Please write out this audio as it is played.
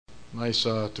Nice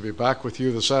to be back with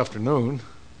you this afternoon.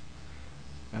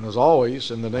 And as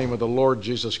always, in the name of the Lord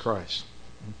Jesus Christ.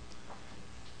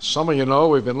 Some of you know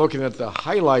we've been looking at the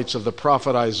highlights of the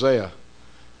prophet Isaiah.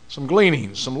 Some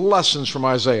gleanings, some lessons from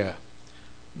Isaiah.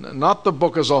 Not the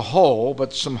book as a whole,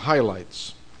 but some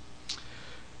highlights.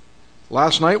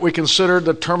 Last night we considered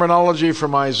the terminology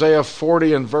from Isaiah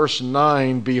 40 and verse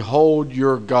 9, behold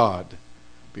your God.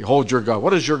 Behold your God.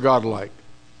 What is your God like?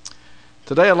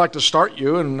 Today I'd like to start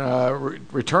you and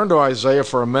return to Isaiah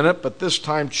for a minute, but this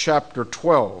time chapter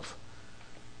 12.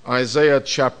 Isaiah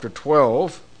chapter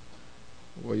 12.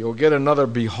 Well, you'll get another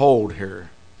behold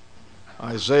here.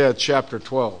 Isaiah chapter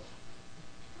 12.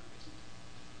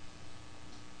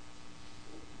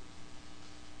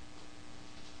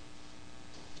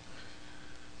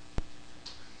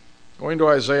 Going to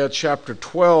Isaiah chapter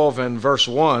 12 and verse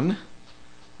 1.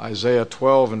 Isaiah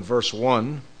 12 and verse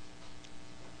 1.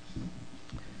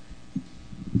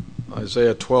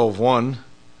 Isaiah 12:1.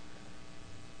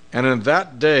 And in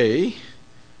that day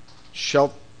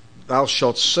thou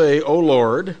shalt say, O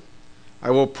Lord,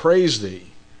 I will praise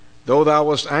thee. Though thou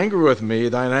wast angry with me,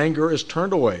 thine anger is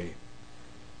turned away,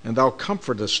 and thou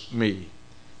comfortest me.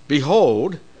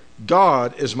 Behold,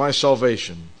 God is my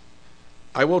salvation.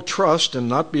 I will trust and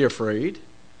not be afraid.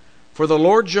 For the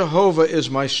Lord Jehovah is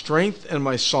my strength and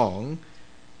my song.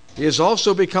 He has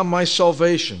also become my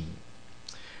salvation.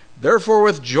 Therefore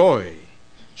with joy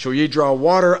shall ye draw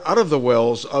water out of the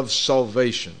wells of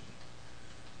salvation.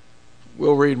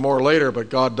 We'll read more later,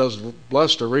 but God does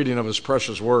bless the reading of his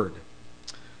precious word.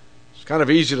 It's kind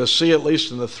of easy to see, at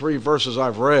least in the 3 verses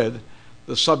I've read,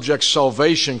 the subject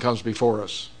salvation comes before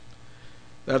us.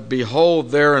 That behold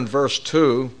there in verse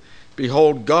 2,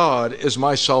 behold, God is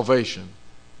my salvation.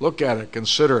 Look at it,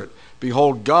 consider it.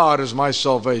 Behold, God is my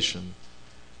salvation.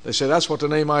 They say that's what the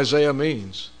name Isaiah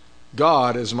means.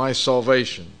 God is my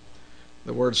salvation.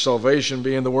 The word salvation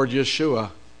being the word Yeshua.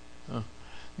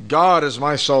 God is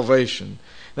my salvation.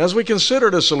 And as we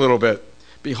consider this a little bit,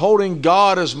 beholding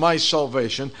God as my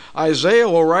salvation, Isaiah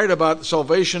will write about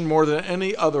salvation more than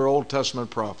any other Old Testament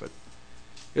prophet.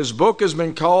 His book has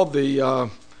been called the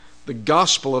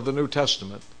Gospel of the New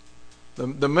Testament,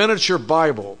 the miniature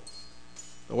Bible.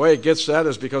 The way it gets that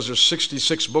is because there's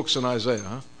 66 books in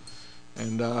Isaiah,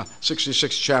 and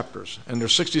 66 chapters, and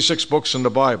there's 66 books in the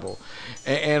Bible.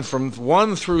 And from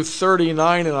 1 through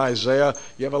 39 in Isaiah,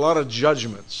 you have a lot of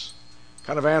judgments,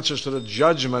 kind of answers to the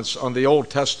judgments on the Old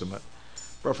Testament.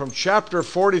 But from chapter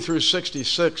 40 through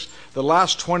 66, the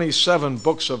last 27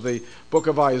 books of the book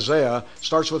of Isaiah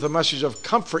starts with a message of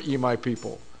comfort ye my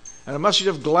people, and a message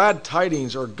of glad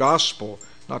tidings or gospel,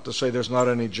 not to say there's not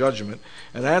any judgment,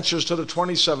 and answers to the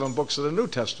 27 books of the New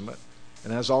Testament,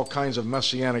 and has all kinds of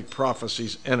messianic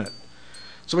prophecies in it.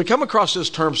 So we come across this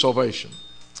term salvation.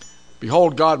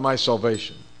 Behold God my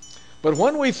salvation. But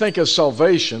when we think of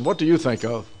salvation, what do you think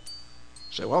of?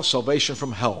 You say, well, salvation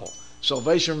from hell,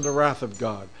 salvation from the wrath of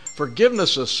God,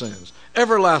 forgiveness of sins,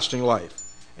 everlasting life.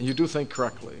 And you do think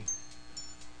correctly.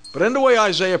 But in the way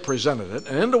Isaiah presented it,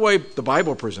 and in the way the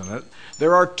Bible presented it,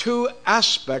 there are 2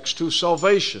 aspects to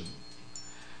salvation.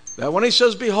 That when he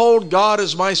says, behold, God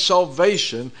is my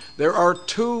salvation, there are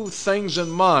 2 things in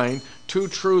mind, 2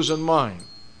 truths in mind.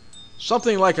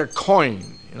 Something like a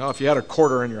coin, if you had a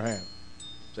quarter in your hand.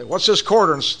 Say, what's this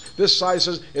quarter? And this side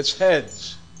says, it's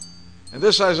heads. And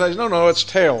this side says, no, it's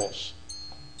tails.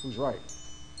 Who's right?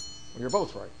 Well, you're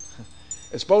both right.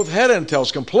 It's both head and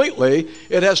tails completely.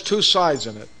 It has 2 sides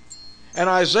in it. And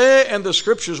Isaiah and the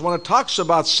Scriptures, when it talks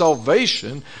about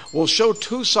salvation, will show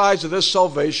 2 sides of this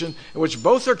salvation, in which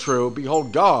both are true.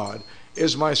 Behold, God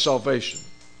is my salvation.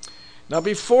 Now,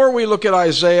 before we look at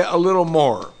Isaiah a little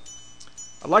more,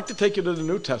 I'd like to take you to the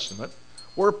New Testament,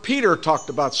 where Peter talked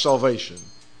about salvation.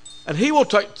 And he will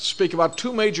speak about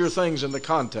 2 major things in the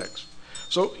context.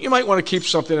 So you might want to keep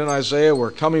something in Isaiah.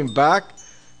 We're coming back.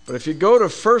 But if you go to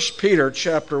 1 Peter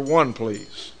chapter 1,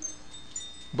 please.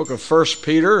 Book of 1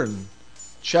 Peter and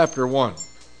chapter 1.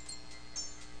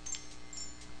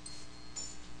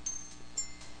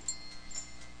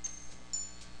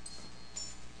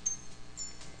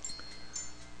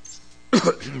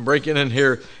 Breaking in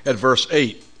here at verse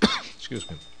 8. Excuse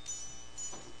me.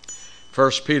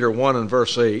 1 Peter 1 and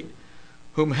verse 8.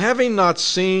 Whom having not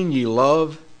seen ye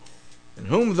love, and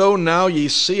whom though now ye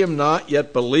see him not,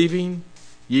 yet believing,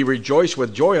 ye rejoice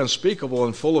with joy unspeakable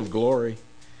and full of glory,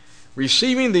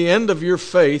 receiving the end of your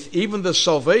faith, even the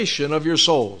salvation of your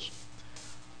souls.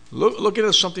 Look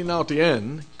at something now at the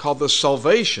end called the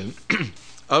salvation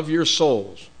of your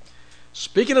souls.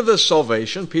 Speaking of this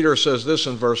salvation, Peter says this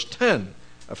in verse 10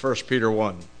 of 1 Peter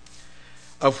 1.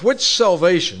 Of which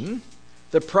salvation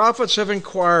the prophets have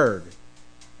inquired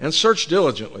and searched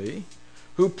diligently,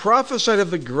 who prophesied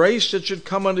of the grace that should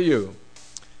come unto you.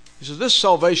 He says, this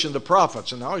salvation, the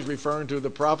prophets, and now he's referring to the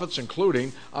prophets,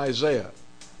 including Isaiah.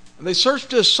 And they searched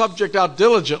this subject out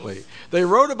diligently. They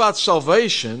wrote about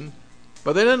salvation,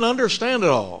 but they didn't understand it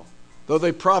all, though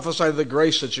they prophesied of the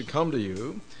grace that should come to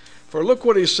you. For look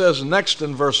what he says next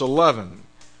in verse 11.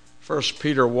 1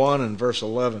 Peter 1 and verse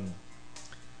 11.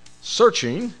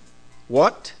 Searching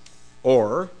what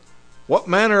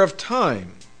manner of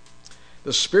time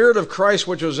the Spirit of Christ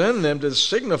which was in them did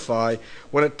signify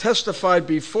when it testified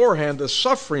beforehand the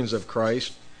sufferings of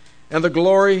Christ and the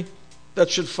glory that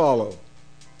should follow.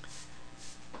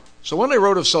 So when they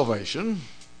wrote of salvation,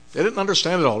 they didn't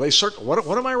understand it all. They searched, what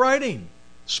am I writing?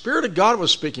 The Spirit of God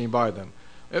was speaking by them.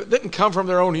 It didn't come from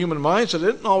their own human minds, so they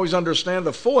didn't always understand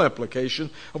the full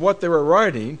implication of what they were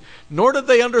writing, nor did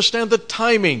they understand the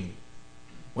timing.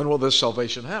 When will this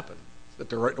salvation happen? That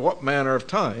they're writing what manner of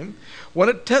time? When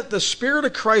the Spirit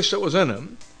of Christ that was in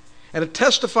him, and it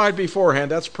testified beforehand,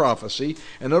 that's prophecy,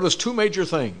 and notice two major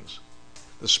things.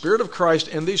 The Spirit of Christ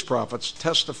in these prophets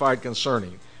testified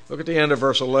concerning. Look at the end of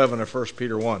verse 11 of 1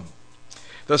 Peter 1.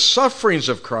 The sufferings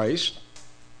of Christ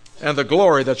and the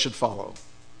glory that should follow.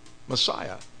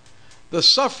 Messiah. The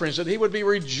sufferings, that he would be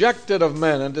rejected of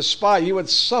men and despised. He would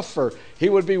suffer. He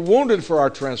would be wounded for our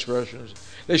transgressions.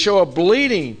 They show a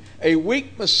bleeding, a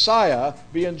weak Messiah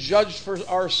being judged for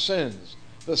our sins.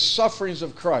 The sufferings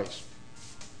of Christ.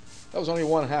 That was only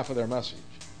one half of their message.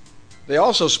 They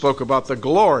also spoke about the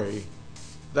glory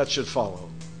that should follow.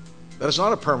 That is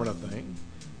not a permanent thing.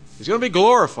 He's going to be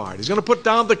glorified. He's going to put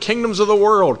down the kingdoms of the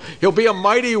world. He'll be a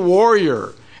mighty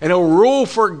warrior. And he'll rule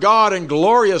for God in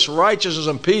glorious righteousness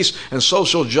and peace and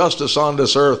social justice on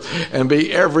this earth. And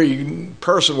every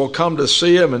person will come to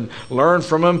see him and learn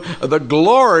from him the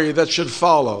glory that should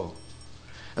follow.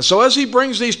 And so as he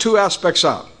brings these two aspects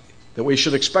out that we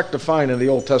should expect to find in the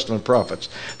Old Testament prophets,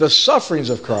 the sufferings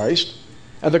of Christ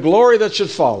and the glory that should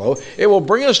follow, it will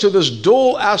bring us to this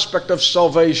dual aspect of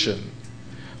salvation.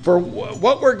 For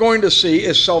what we're going to see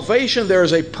is salvation. There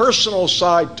is a personal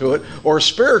side to it, or a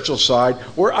spiritual side,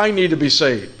 where I need to be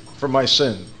saved from my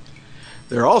sin.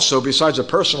 There also, besides a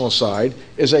personal side,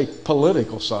 is a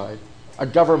political side, a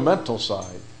governmental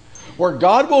side, where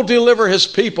God will deliver his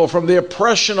people from the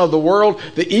oppression of the world,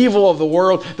 the evil of the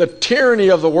world, the tyranny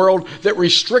of the world that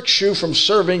restricts you from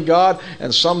serving God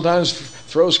and sometimes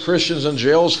throws Christians in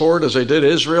jails for it, as they did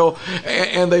Israel,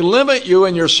 and they limit you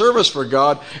in your service for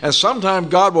God, and sometimes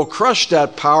God will crush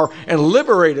that power and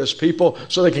liberate his people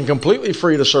so they can completely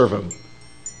free to serve him.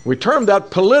 We term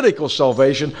that political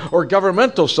salvation or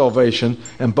governmental salvation,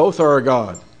 and both are of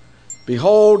God.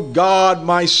 Behold, God,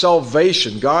 my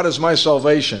salvation. God is my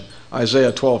salvation.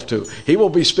 Isaiah 12:2. He will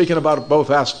be speaking about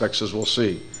both aspects, as we'll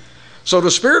see. So the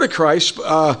Spirit of Christ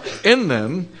in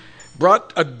them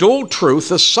brought a dual truth,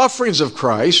 the sufferings of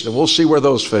Christ, and we'll see where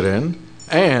those fit in,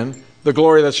 and the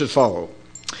glory that should follow.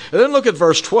 And then look at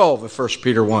verse 12 of 1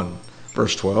 Peter 1.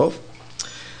 Verse 12.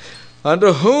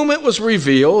 Unto whom it was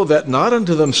revealed that not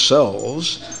unto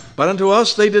themselves, but unto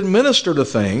us they did minister to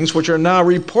things which are now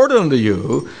reported unto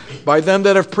you by them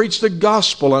that have preached the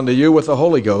gospel unto you with the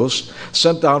Holy Ghost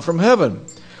sent down from heaven,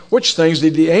 which things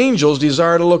did the angels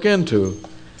desire to look into.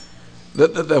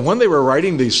 That when they were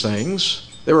writing these things,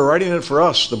 they were writing it for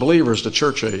us, the believers, the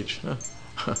church age.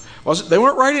 They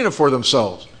weren't writing it for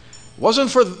themselves. It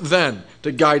wasn't for them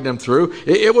to guide them through.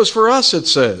 It was for us, it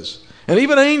says. And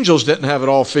even angels didn't have it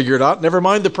all figured out, never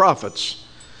mind the prophets.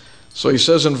 So he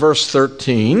says in verse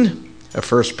 13 of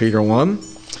 1 Peter 1,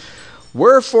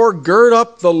 wherefore gird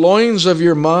up the loins of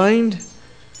your mind,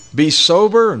 be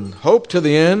sober, and hope to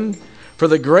the end, for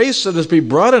the grace that is to be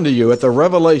brought unto you at the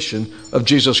revelation of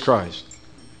Jesus Christ.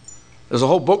 There's a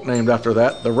whole book named after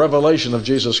that, The Revelation of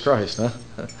Jesus Christ,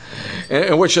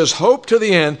 and which is hope to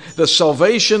the end, the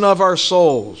salvation of our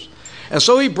souls. And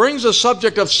so he brings the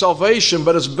subject of salvation,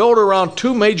 but it's built around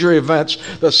two major events,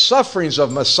 the sufferings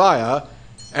of Messiah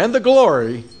and the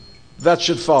glory that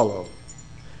should follow.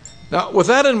 Now, with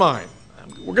that in mind,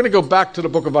 we're going to go back to the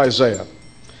book of Isaiah.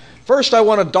 First, I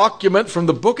want to document from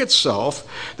the book itself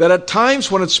that at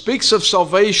times when it speaks of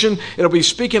salvation, it'll be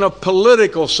speaking of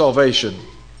political salvation.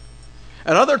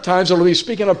 At other times, it'll be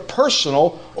speaking of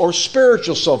personal or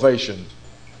spiritual salvation.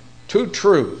 Two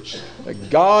truths. That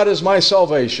God is my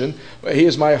salvation. He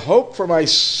is my hope for my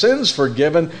sins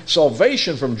forgiven,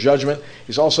 salvation from judgment.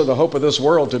 He's also the hope of this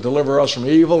world to deliver us from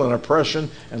evil and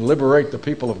oppression and liberate the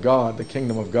people of God, the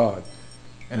kingdom of God.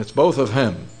 And it's both of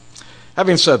him.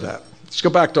 Having said that, let's go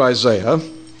back to Isaiah,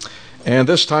 and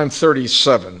this time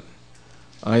 37.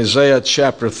 Isaiah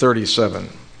chapter 37.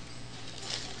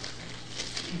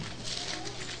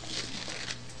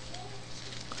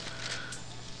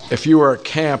 If you were at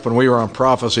camp when we were on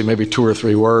prophecy, maybe 2 or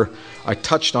 3 were, I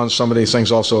touched on some of these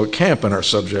things also at camp in our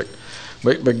subject.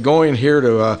 But going here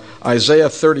to Isaiah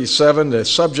 37, the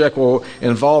subject will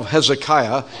involve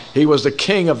Hezekiah. He was the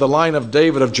king of the line of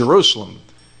David of Jerusalem.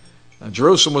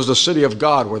 Jerusalem was the city of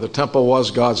God, where the temple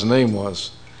was, God's name was.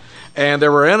 And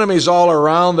there were enemies all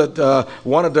around that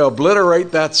wanted to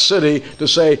obliterate that city, to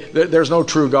say there's no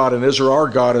true God in Israel, our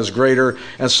God is greater.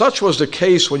 And such was the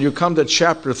case when you come to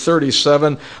chapter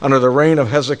 37, under the reign of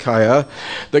Hezekiah.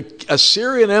 The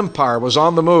Assyrian Empire was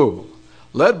on the move,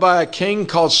 led by a king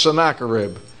called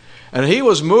Sennacherib. And he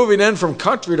was moving in from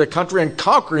country to country and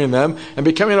conquering them and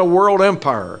becoming a world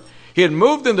empire. He had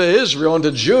moved into Israel,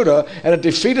 into Judah, and had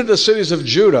defeated the cities of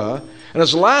Judah. And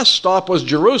his last stop was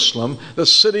Jerusalem, the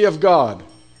city of God.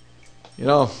 You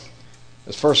know,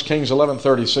 as 1 Kings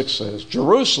 11:36 says,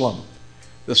 Jerusalem,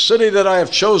 the city that I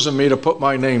have chosen me to put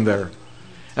my name there.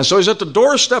 And so he's at the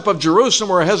doorstep of Jerusalem,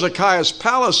 where Hezekiah's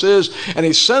palace is, and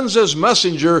he sends his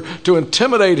messenger to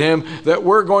intimidate him that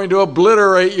we're going to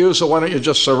obliterate you, so why don't you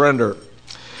just surrender?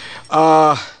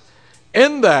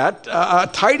 In that,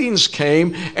 tidings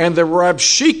came, and the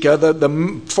Rabshakeh,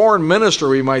 the foreign minister,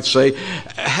 we might say,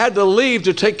 had to leave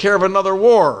to take care of another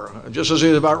war, just as he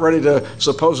was about ready to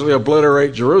supposedly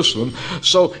obliterate Jerusalem.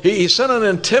 So he sent an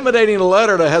intimidating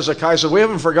letter to Hezekiah, said, we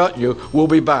haven't forgotten you, we'll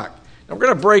be back. Now we're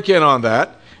going to break in on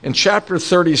that in chapter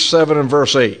 37 and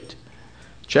verse 8.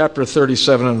 Chapter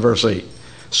 37 and verse 8.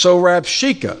 So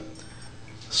Rabshakeh,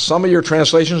 some of your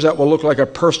translations, that will look like a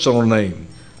personal name.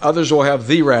 Others will have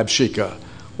the Rabshakeh,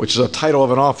 which is a title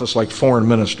of an office like foreign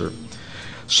minister.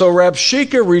 So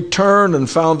Rabshakeh returned and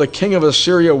found the king of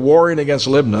Assyria warring against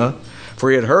Libnah, for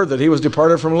he had heard that he was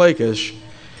departed from Lachish.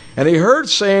 And he heard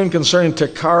saying concerning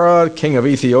Tekoa, king of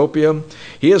Ethiopia,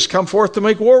 he has come forth to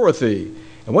make war with thee.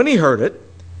 And when he heard it,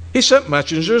 he sent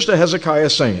messengers to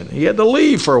Hezekiah, saying, he had to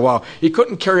leave for a while. He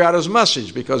couldn't carry out his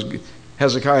message because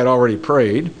Hezekiah had already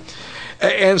prayed.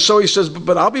 And so he says,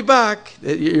 but I'll be back.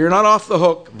 You're not off the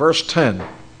hook. Verse 10.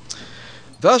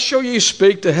 Thus shall ye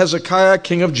speak to Hezekiah,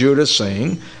 king of Judah,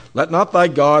 saying, let not thy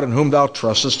God in whom thou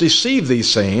trustest deceive thee,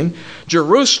 saying,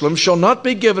 Jerusalem shall not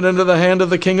be given into the hand of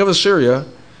the king of Assyria.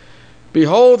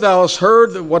 Behold, thou hast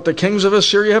heard what the kings of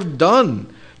Assyria have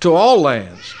done to all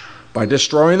lands, by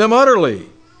destroying them utterly.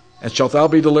 And shalt thou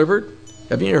be delivered?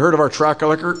 Have you heard of our track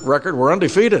record? We're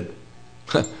undefeated.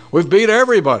 We've beat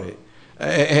everybody.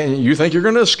 And you think you're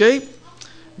going to escape?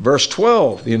 Verse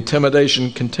 12, the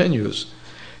intimidation continues.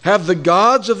 Have the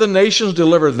gods of the nations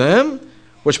delivered them,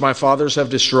 which my fathers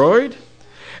have destroyed?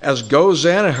 As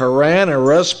Gozan and Haran and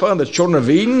Rezpah and the children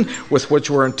of Eden, with which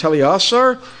were in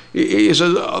Teleassar? He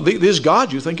says, these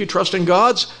gods, you think you trust in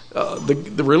gods?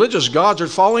 The religious gods are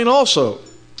falling also.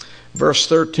 Verse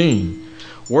 13.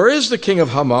 Where is the king of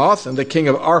Hamath and the king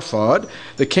of Arphad,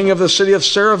 the king of the city of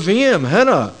Seraphim,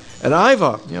 Hena, and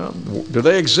Ivah? Do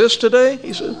they exist today?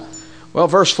 He said. Well,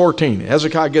 verse 14.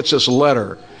 Hezekiah gets this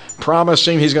letter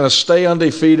promising he's going to stay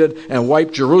undefeated and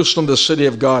wipe Jerusalem, the city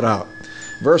of God, out.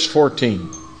 Verse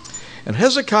 14. And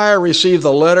Hezekiah received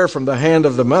the letter from the hand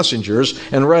of the messengers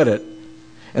and read it.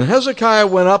 And Hezekiah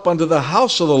went up unto the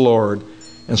house of the Lord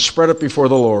and spread it before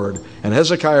the Lord. And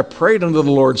Hezekiah prayed unto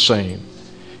the Lord, saying,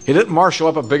 he didn't marshal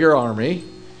up a bigger army.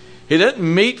 He didn't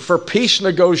meet for peace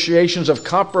negotiations of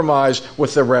compromise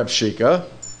with the Rabshakeh.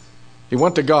 He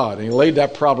went to God, and he laid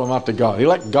that problem out to God. He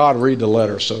let God read the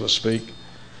letter, so to speak.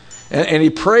 And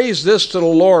he prays this to the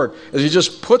Lord as he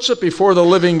just puts it before the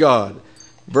living God.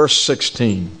 Verse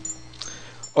 16.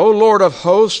 O Lord of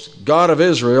hosts, God of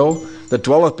Israel, that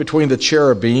dwelleth between the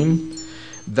cherubim,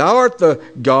 thou art the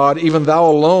God, even thou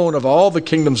alone, of all the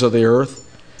kingdoms of the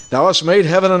earth. Thou hast made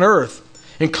heaven and earth.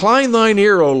 Incline thine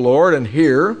ear, O Lord, and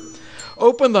hear.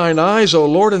 Open thine eyes, O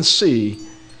Lord, and see.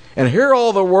 And hear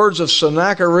all the words of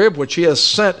Sennacherib, which he has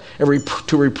sent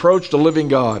to reproach the living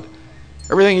God.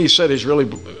 Everything he said is really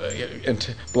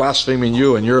blaspheming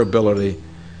you and your ability.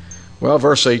 Well,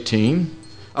 verse 18.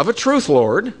 Of a truth,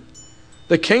 Lord,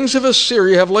 the kings of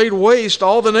Assyria have laid waste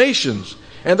all the nations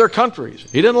and their countries.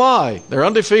 He didn't lie. They're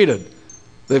undefeated.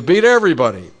 They've beat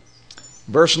everybody.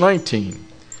 Verse 19.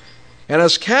 And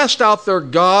has cast out their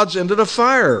gods into the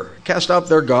fire. Cast out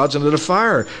their gods into the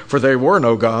fire, for they were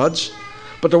no gods,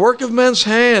 but the work of men's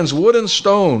hands, wood and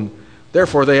stone.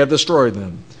 Therefore they have destroyed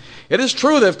them. It is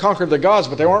true they've conquered the gods,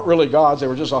 but they weren't really gods. They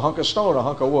were just a hunk of stone, a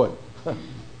hunk of wood.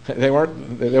 They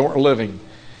weren't living.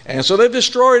 And so they've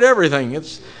destroyed everything.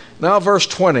 It's now verse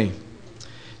 20.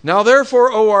 Now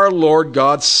therefore, O our Lord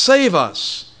God, save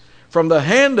us from the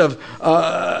hand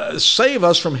of, save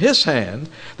us from his hand,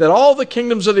 that all the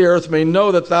kingdoms of the earth may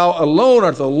know that thou alone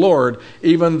art the Lord,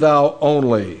 even thou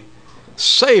only.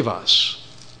 Save us.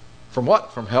 From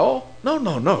what? From hell? No,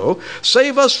 no, no.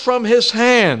 Save us from his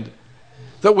hand,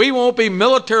 that we won't be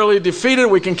militarily defeated.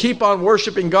 We can keep on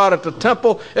worshiping God at the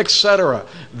temple, etc.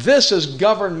 This is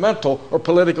governmental or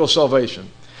political salvation.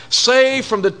 Save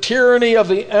from the tyranny of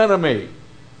the enemy,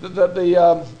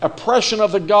 the oppression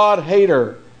of the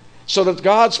God-hater, so that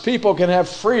God's people can have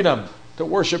freedom to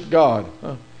worship God.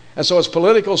 And so it's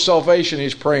political salvation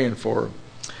he's praying for.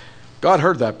 God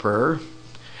heard that prayer.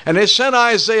 And they sent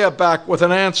Isaiah back with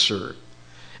an answer.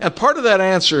 And part of that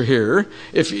answer here,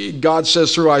 God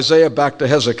says through Isaiah back to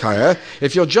Hezekiah,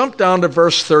 if you'll jump down to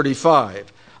verse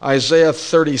 35, Isaiah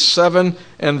 37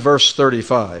 and verse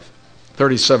 35.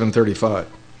 37, 35.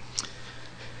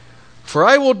 For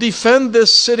I will defend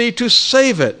this city to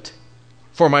save it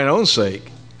for mine own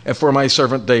sake and for my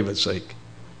servant David's sake.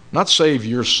 Not save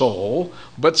your soul,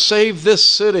 but save this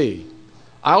city.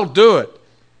 I'll do it.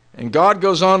 And God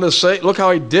goes on to say, look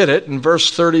how he did it in verse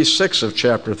 36 of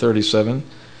chapter 37.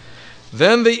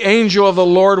 Then the angel of the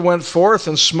Lord went forth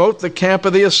and smote the camp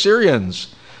of the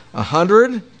Assyrians,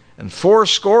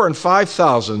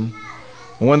 185,000.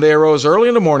 And when they arose early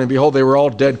in the morning, behold, they were all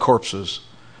dead corpses.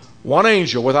 One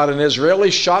angel, without an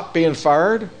Israeli shot being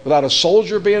fired, without a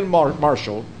soldier being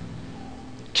marshaled,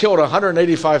 killed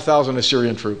 185,000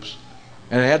 Assyrian troops.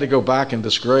 And they had to go back in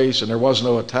disgrace, and there was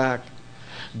no attack.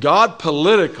 God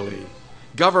politically,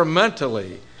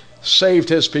 governmentally saved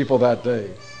his people that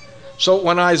day. So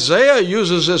when Isaiah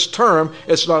uses this term,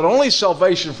 it's not only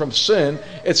salvation from sin,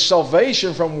 it's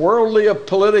salvation from worldly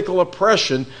political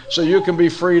oppression so you can be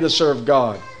free to serve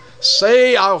God.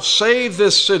 Say, I'll save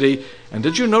this city. And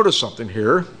did you notice something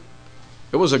here?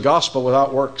 It was a gospel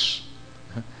without works.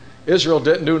 Israel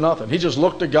didn't do nothing. He just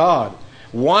looked to God.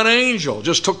 One angel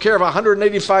just took care of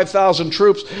 185,000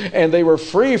 troops, and they were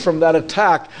free from that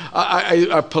attack,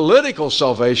 a political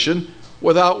salvation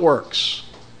without works.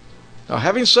 Now,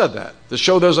 having said that, to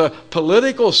show there's a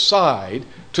political side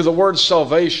to the word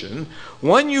salvation,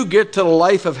 when you get to the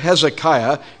life of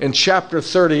Hezekiah in chapter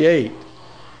 38,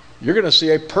 you're going to see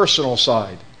a personal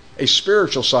side, a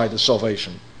spiritual side to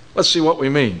salvation. Let's see what we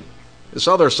mean. This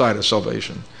other side of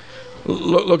salvation.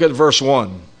 Look at verse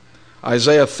 1.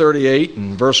 Isaiah 38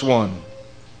 and verse 1.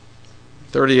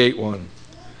 38:1.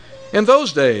 In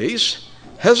those days,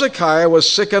 Hezekiah was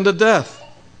sick unto death.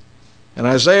 And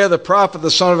Isaiah the prophet,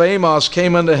 the son of Amos,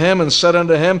 came unto him and said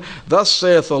unto him, Thus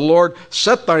saith the Lord,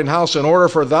 Set thine house in order,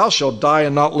 for thou shalt die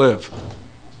and not live.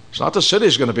 It's not the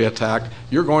city's going to be attacked.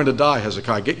 You're going to die,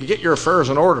 Hezekiah. Get your affairs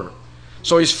in order.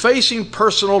 So he's facing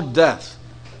personal death.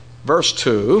 Verse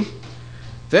 2.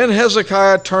 Then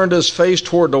Hezekiah turned his face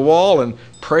toward the wall and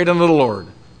prayed unto the Lord.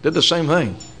 Did the same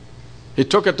thing. He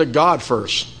took it to God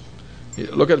first.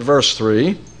 Look at verse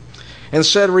 3. And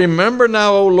said, Remember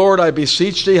now, O Lord, I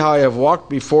beseech thee, how I have walked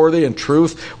before thee in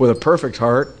truth with a perfect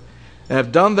heart, and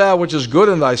have done that which is good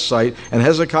in thy sight. And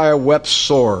Hezekiah wept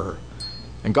sore.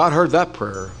 And God heard that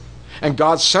prayer. And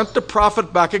God sent the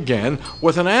prophet back again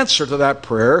with an answer to that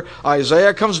prayer.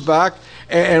 Isaiah comes back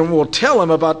and will tell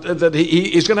him about that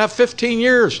he's going to have 15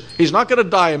 years. He's not going to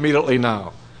die immediately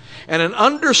now. And in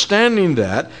understanding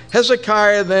that,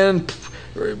 Hezekiah then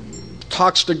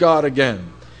talks to God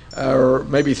again, or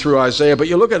maybe through Isaiah. But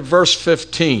you look at verse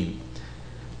 15,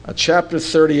 chapter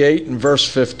 38 and verse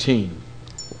 15.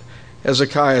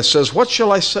 Hezekiah says, What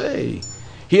shall I say?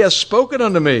 He has spoken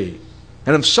unto me,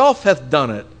 and himself hath done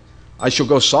it. I shall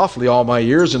go softly all my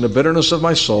years in the bitterness of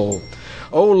my soul.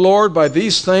 O Lord, by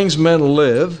these things men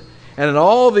live, and in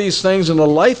all these things in the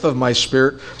life of my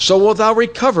spirit, so wilt thou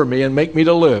recover me and make me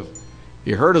to live.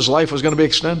 He heard his life was going to be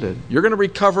extended. You're going to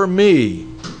recover me.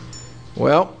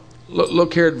 Well,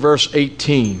 look here at verse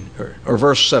 18, or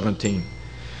verse 17.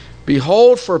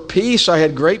 Behold, for peace I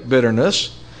had great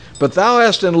bitterness, but thou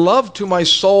hast in love to my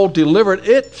soul delivered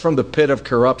it from the pit of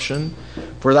corruption,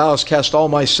 for thou hast cast all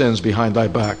my sins behind thy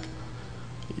back.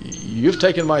 You've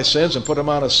taken my sins and put them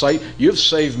out of sight. You've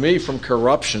saved me from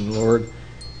corruption, Lord.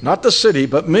 Not the city,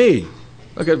 but me.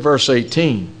 Look at verse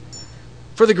 18.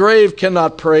 For the grave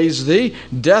cannot praise thee,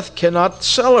 death cannot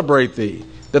celebrate thee.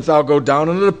 That thou go down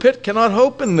into the pit cannot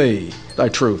hope in thee, thy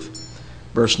truth.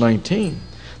 Verse 19.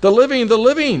 The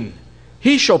living,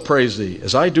 he shall praise thee,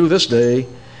 as I do this day.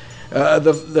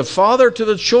 The father to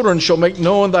the children shall make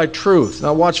known thy truth.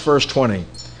 Now watch verse 20.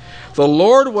 The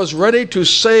Lord was ready to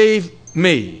save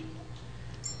me.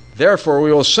 Therefore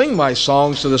we will sing my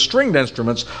songs to the stringed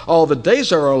instruments all the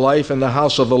days of our life in the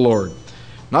house of the Lord.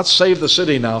 Not save the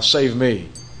city now, save me.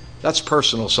 That's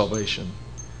personal salvation.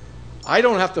 I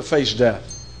don't have to face death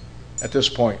at this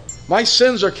point. My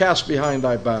sins are cast behind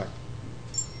thy back.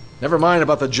 Never mind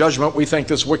about the judgment we think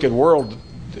this wicked world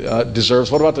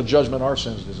deserves. What about the judgment our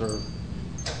sins deserve?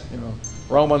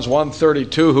 Romans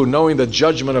 1:32, who knowing the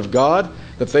judgment of God,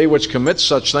 that they which commit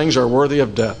such things are worthy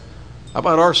of death. How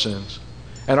about our sins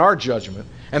and our judgment?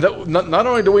 And that not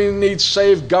only do we need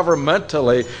saved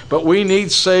governmentally, but we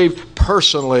need saved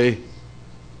personally.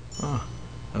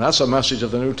 And that's a message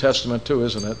of the New Testament too,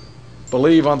 isn't it?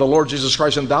 Believe on the Lord Jesus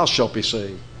Christ and thou shalt be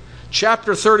saved.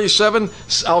 Chapter 37,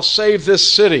 I'll save this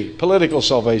city, political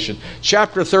salvation.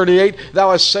 Chapter 38,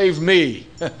 thou hast saved me,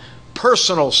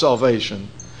 personal salvation.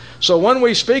 So when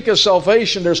we speak of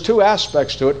salvation, there's two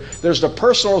aspects to it. There's the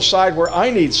personal side where I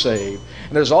need saved.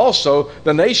 And there's also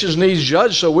the nations needs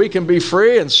judged so we can be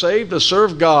free and saved to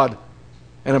serve God.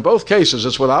 And in both cases,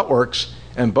 it's without works.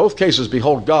 And in both cases,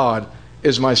 behold, God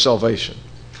is my salvation.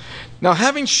 Now,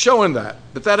 having shown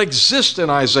that exists in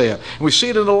Isaiah, and we see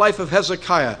it in the life of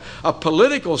Hezekiah, a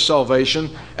political salvation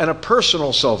and a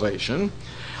personal salvation,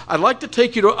 I'd like to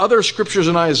take you to other scriptures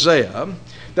in Isaiah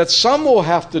that some will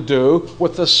have to do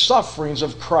with the sufferings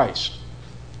of Christ.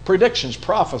 Predictions,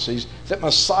 prophecies, that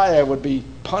Messiah would be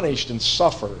punished and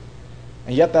suffer.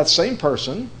 And yet that same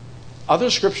person,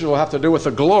 other scriptures will have to do with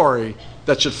the glory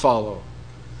that should follow.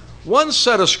 One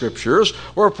set of scriptures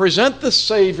will present the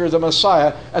Savior, the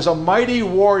Messiah, as a mighty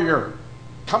warrior,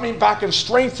 coming back in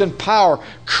strength and power,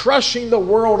 crushing the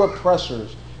world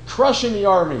oppressors, crushing the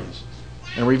armies,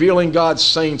 and revealing God's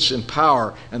saints in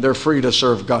power, and they're free to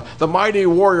serve God. The mighty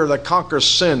warrior that conquers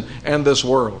sin and this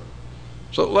world.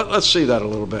 So let's see that a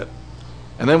little bit.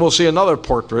 And then we'll see another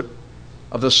portrait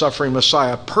of the suffering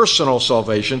Messiah, personal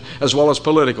salvation as well as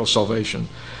political salvation.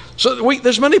 So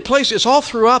there's many places. It's all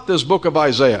throughout this book of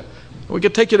Isaiah. We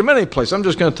could take you to many places. I'm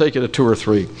just going to take you to two or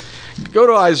three. Go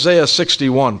to Isaiah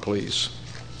 61, please.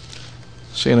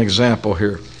 See an example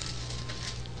here.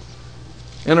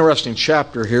 Interesting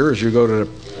chapter here as you go to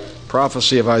the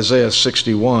prophecy of Isaiah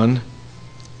 61.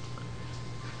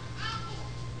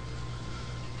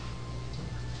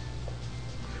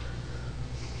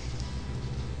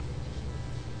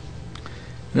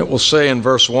 And it will say in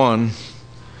verse 1,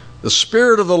 the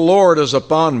Spirit of the Lord is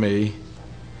upon me,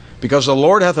 because the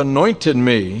Lord hath anointed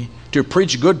me to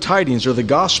preach good tidings or the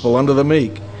gospel unto the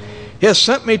meek. He has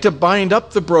sent me to bind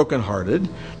up the brokenhearted,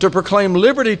 to proclaim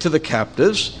liberty to the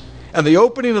captives, and the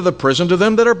opening of the prison to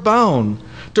them that are bound,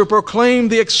 to proclaim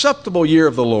the acceptable year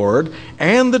of the Lord,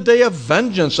 and the day of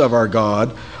vengeance of our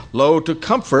God,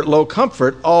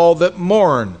 comfort all that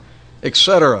mourn,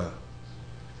 etc.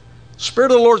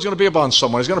 Spirit of the Lord is going to be upon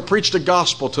someone. He's going to preach the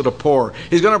gospel to the poor.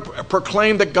 He's going to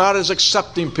proclaim that God is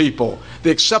accepting people,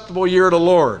 the acceptable year of the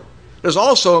Lord. There's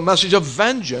also a message of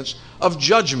vengeance, of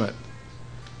judgment.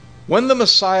 When the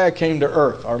Messiah came to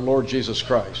earth, our Lord Jesus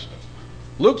Christ,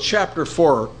 Luke chapter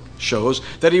 4 shows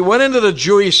that he went into the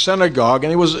Jewish synagogue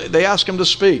and they asked him to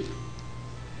speak.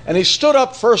 And he stood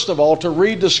up, first of all, to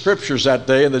read the scriptures that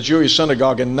day in the Jewish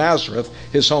synagogue in Nazareth,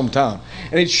 his hometown.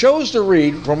 And he chose to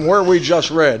read from where we just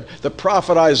read, the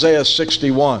prophet Isaiah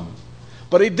 61.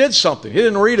 But he did something. He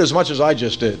didn't read as much as I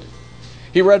just did.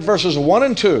 He read verses 1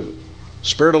 and 2.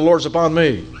 Spirit of the Lord is upon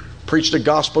me. Preach the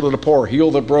gospel to the poor.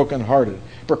 Heal the brokenhearted.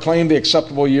 Proclaim the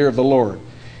acceptable year of the Lord.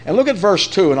 And look at verse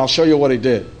 2, and I'll show you what he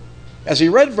did. As he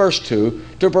read verse 2,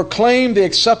 to proclaim the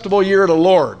acceptable year of the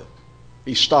Lord,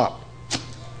 he stopped,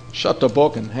 shut the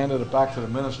book, and handed it back to the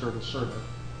minister of the servant.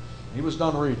 He was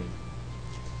done reading.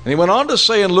 And he went on to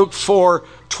say in Luke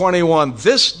 4:21,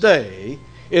 this day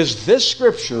is this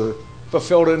scripture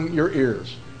fulfilled in your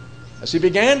ears. As he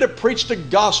began to preach the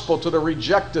gospel to the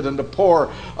rejected and the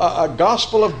poor, a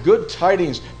gospel of good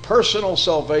tidings, personal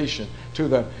salvation to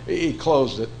them, he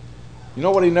closed it. You know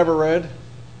what he never read?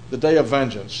 The day of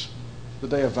vengeance. The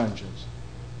day of vengeance.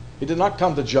 He did not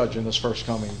come to judge in his first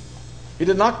coming. He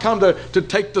did not come to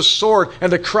take the sword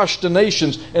and to crush the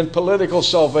nations in political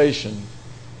salvation.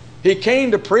 He came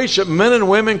to preach that men and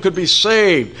women could be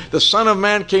saved. The Son of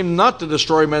Man came not to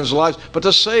destroy men's lives, but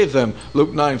to save them, Luke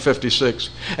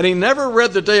 9:56. And he never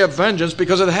read the day of vengeance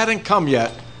because it hadn't come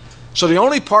yet. So the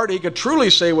only part he could truly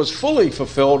say was fully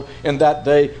fulfilled in that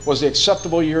day was the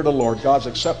acceptable year of the Lord. God's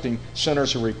accepting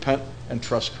sinners who repent and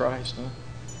trust Christ.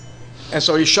 And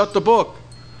so he shut the book.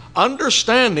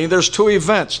 Understanding there's two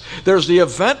events. There's the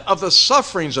event of the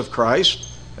sufferings of Christ,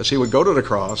 as he would go to the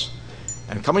cross,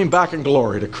 and coming back in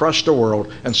glory to crush the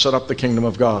world and set up the kingdom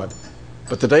of God.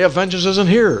 But the day of vengeance isn't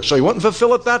here, so he wouldn't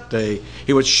fulfill it that day.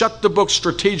 He would shut the book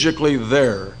strategically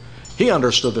there. He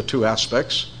understood the two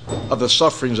aspects of the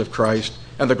sufferings of Christ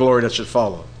and the glory that should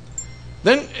follow.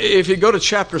 Then, if you go to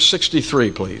chapter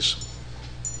 63, please,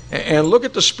 and look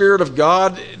at the Spirit of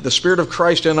God, the Spirit of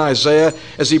Christ in Isaiah,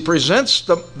 as he presents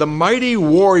the mighty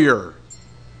warrior,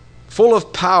 full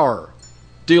of power,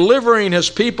 delivering his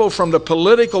people from the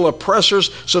political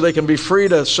oppressors so they can be free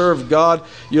to serve God.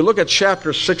 You look at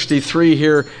chapter 63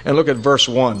 here and look at verse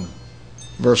 1.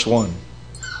 Verse 1.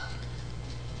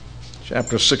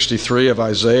 Chapter 63 of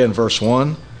Isaiah and verse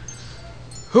 1.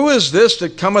 Who is this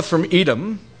that cometh from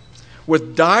Edom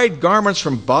with dyed garments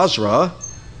from Bozrah?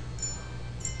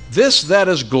 This that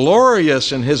is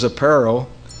glorious in his apparel,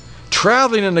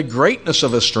 traveling in the greatness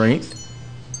of his strength.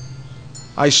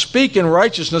 I speak in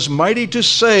righteousness, mighty to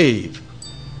save.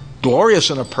 Glorious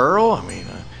in apparel? I mean,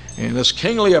 in this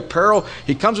kingly apparel,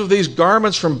 he comes with these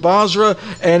garments from Bozrah,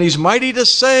 and he's mighty to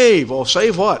save. Well,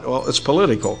 save what? Well, it's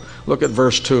political. Look at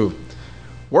verse 2.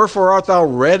 Wherefore art thou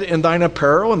red in thine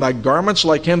apparel, and thy garments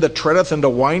like him that treadeth into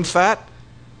wine fat?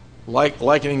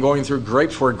 Likening going through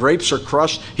grapes where grapes are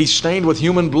crushed, he's stained with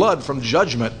human blood from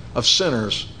judgment of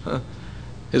sinners.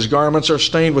 His garments are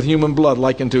stained with human blood,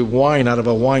 like into wine out of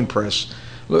a winepress.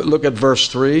 Look at verse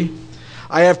 3.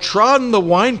 I have trodden the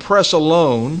winepress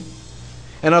alone,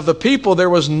 and of the people there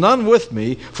was none with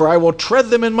me, for I will tread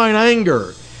them in mine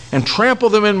anger, and trample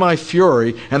them in my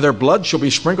fury, and their blood shall be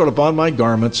sprinkled upon my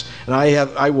garments, and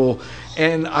I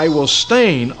will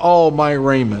stain all my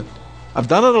raiment. I've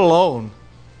done it alone.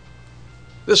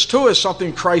 This too is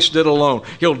something Christ did alone.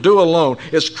 He'll do alone.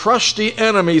 Is crush the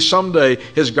enemy someday.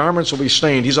 His garments will be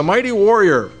stained. He's a mighty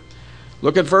warrior.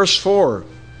 Look at verse 4.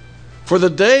 For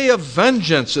the day of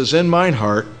vengeance is in mine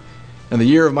heart, and the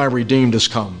year of my redeemed is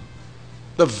come.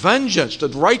 The vengeance, the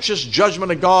righteous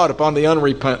judgment of God upon the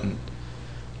unrepentant.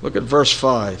 Look at verse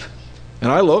 5.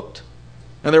 And I looked,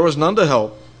 and there was none to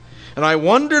help. And I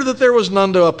wondered that there was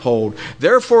none to uphold.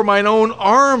 Therefore mine own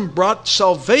arm brought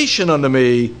salvation unto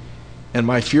me, and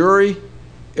my fury,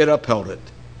 it upheld it.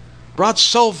 Brought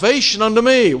salvation unto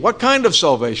me. What kind of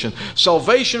salvation?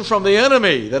 Salvation from the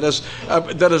enemy that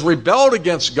has rebelled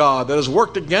against God, that has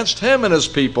worked against him and his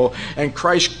people, and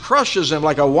Christ crushes him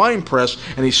like a winepress,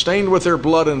 and he's stained with their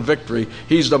blood in victory.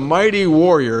 He's the mighty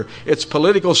warrior. It's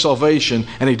political salvation,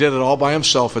 and he did it all by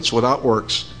himself. It's without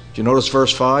works. Do you notice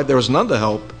verse 5? There was none to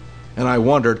help, and I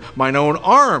wondered, mine own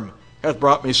arm hath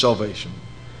brought me salvation.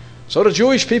 So the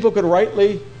Jewish people could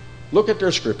rightly look at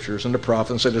their scriptures and the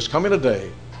prophets and say, there's coming a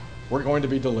day we're going to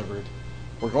be delivered.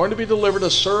 We're going to be delivered to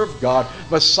serve God.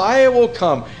 Messiah will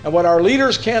come, and what our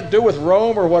leaders can't do with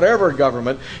Rome or whatever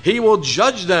government, he will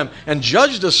judge them and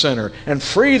judge the sinner and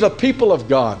free the people of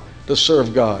God to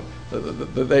serve God.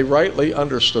 They rightly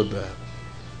understood that.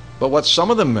 But what some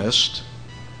of them missed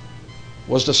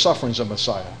was the sufferings of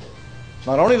Messiah.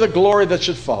 Not only the glory that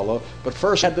should follow, but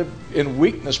first had to, in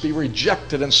weakness, be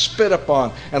rejected and spit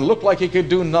upon and look like he could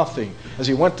do nothing as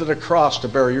he went to the cross to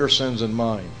bear your sins and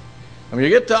mine. And when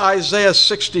you get to Isaiah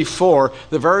 64,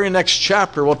 the very next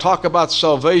chapter, we'll talk about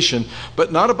salvation,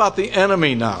 but not about the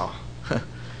enemy now. It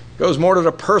goes more to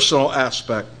the personal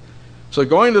aspect. So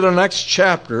going to the next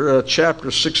chapter, chapter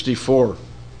 64.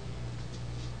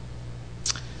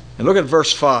 And look at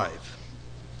verse 5.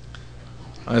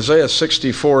 Isaiah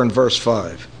 64 and verse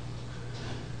 5.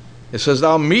 It says,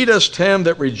 Thou meetest him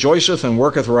that rejoiceth and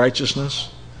worketh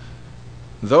righteousness.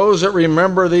 Those that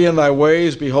remember thee in thy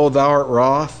ways, behold, thou art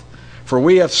wroth. For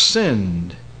we have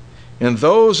sinned. In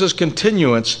those is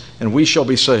continuance, and we shall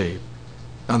be saved.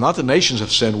 Now, not the nations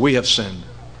have sinned, we have sinned.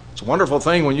 It's a wonderful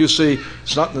thing when you see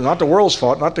it's not the world's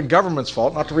fault, not the government's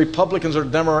fault, not the Republicans or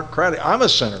Democratic. I'm a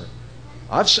sinner.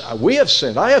 We have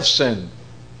sinned. I have sinned.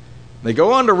 They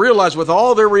go on to realize with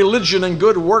all their religion and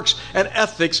good works and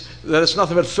ethics that it's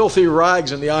nothing but filthy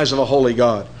rags in the eyes of a holy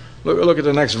God. Look at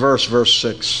the next verse, verse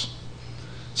 6.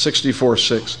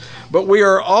 64:6. But we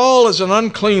are all as an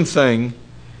unclean thing,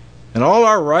 and all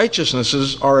our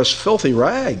righteousnesses are as filthy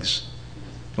rags.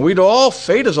 And we do all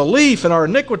fade as a leaf, and our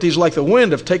iniquities like the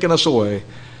wind have taken us away.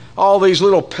 All these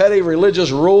little petty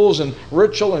religious rules and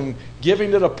ritual and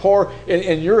giving to the poor,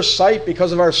 in your sight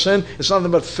because of our sin, it's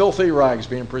nothing but filthy rags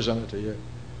being presented to you.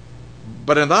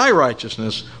 But in thy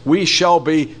righteousness we shall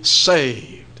be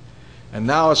saved. And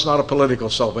now it's not a political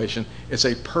salvation, it's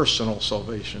a personal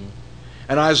salvation.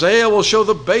 And Isaiah will show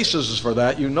the basis for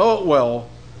that. You know it well.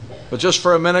 But just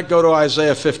for a minute, go to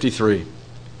Isaiah 53.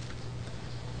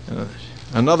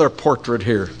 Another portrait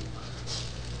here.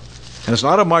 And it's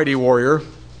not a mighty warrior,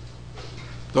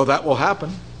 though that will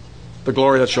happen, the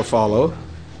glory that shall follow.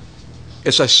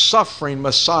 It's a suffering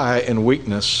Messiah in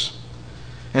weakness.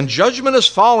 And judgment is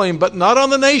falling, but not on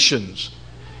the nations.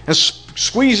 And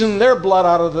squeezing their blood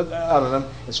out of them.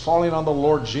 It's falling on the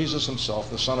Lord Jesus himself,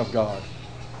 the Son of God,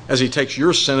 as he takes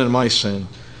your sin and my sin.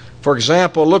 For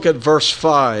example, look at verse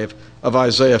 5 of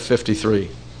Isaiah 53.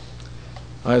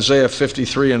 Isaiah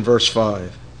 53 and verse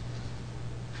 5.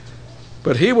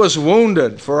 But he was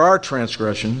wounded for our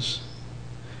transgressions,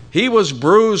 He was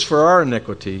bruised for our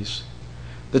iniquities.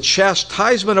 The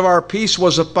chastisement of our peace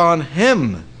was upon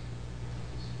him,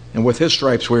 and with his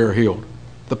stripes we are healed.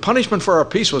 The punishment for our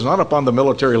peace was not upon the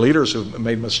military leaders who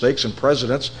made mistakes and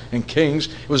presidents and kings.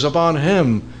 It was upon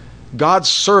him. God's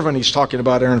servant, he's talking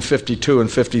about there in 52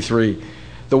 and 53.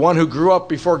 The one who grew up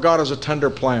before God as a tender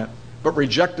plant, but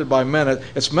rejected by men.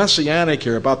 It's messianic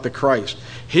here about the Christ.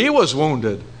 He was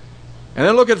wounded. And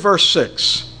then look at verse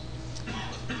 6.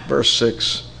 Verse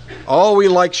 6. All we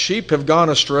like sheep have gone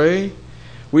astray.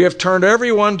 We have turned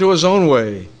everyone to his own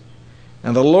way.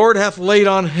 And the Lord hath laid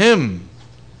on him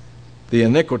the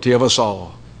iniquity of us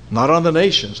all. Not on the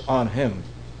nations, on him.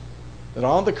 That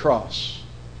on the cross,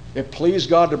 it pleased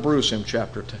God to bruise him,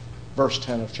 verse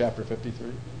 10 of chapter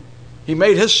 53. He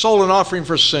made his soul an offering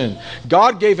for sin.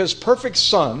 God gave his perfect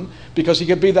Son because he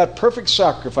could be that perfect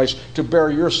sacrifice to bear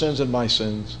your sins and my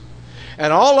sins.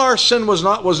 And all our sin was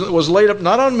laid up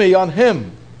not on me, on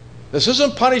him. This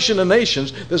isn't punishing the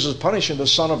nations. This is punishing the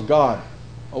Son of God.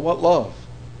 Oh, what love.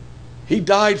 He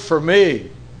died for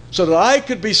me so that I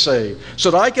could be saved,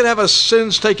 so that I could have his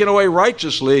sins taken away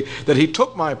righteously, that he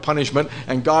took my punishment,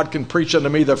 and God can preach unto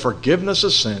me the forgiveness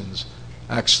of sins.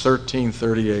 Acts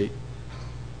 13:38.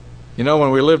 You know,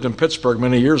 when we lived in Pittsburgh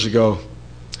many years ago,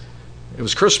 it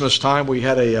was Christmas time. We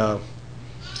had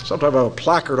some type of a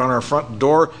placard on our front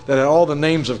door that had all the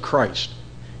names of Christ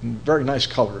in very nice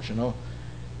colors, you know.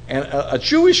 And a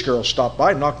Jewish girl stopped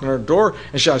by, knocked on her door,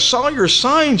 and she said, I saw your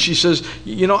sign. She says,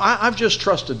 you know, I've just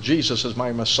trusted Jesus as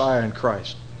my Messiah and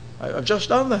Christ. I've just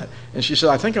done that. And she said,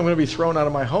 I think I'm going to be thrown out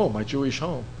of my home, my Jewish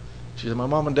home. She said, my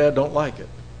mom and dad don't like it.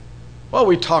 Well,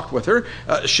 we talked with her.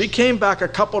 She came back a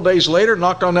couple days later,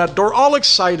 knocked on that door, all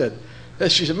excited.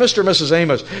 She said, Mr. and Mrs.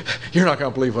 Amos, you're not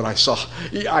going to believe what I saw.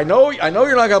 I know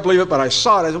you're not going to believe it, but I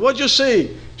saw it. I said, what'd you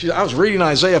see? She said, I was reading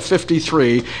Isaiah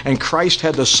 53, and Christ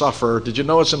had to suffer. Did you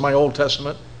know it's in my Old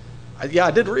Testament? Yeah,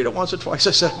 I did read it once or twice.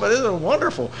 I said, but isn't it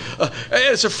wonderful?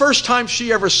 It's the first time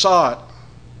she ever saw it,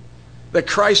 that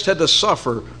Christ had to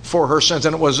suffer for her sins,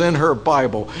 and it was in her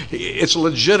Bible. It's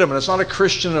legitimate. It's not a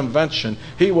Christian invention.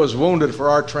 He was wounded for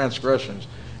our transgressions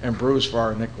and bruised for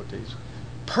our iniquities.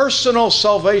 Personal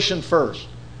salvation first,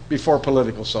 before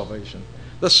political salvation.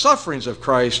 The sufferings of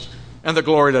Christ and the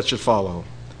glory that should follow.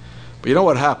 But you know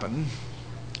what happened?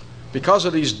 Because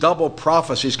of these double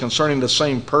prophecies concerning the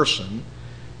same person,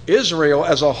 Israel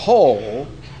as a whole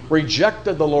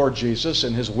rejected the Lord Jesus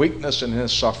in his weakness and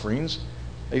his sufferings.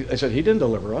 They said, he didn't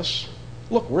deliver us.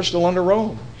 Look, we're still under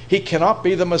Rome. He cannot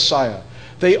be the Messiah.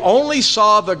 They only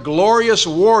saw the glorious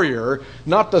warrior,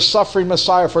 not the suffering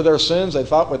Messiah for their sins. They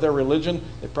thought with their religion,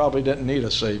 they probably didn't need a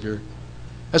Savior.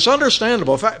 It's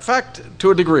understandable. In fact,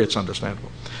 to a degree, it's understandable.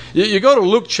 You go to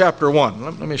Luke chapter 1.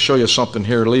 Let me show you something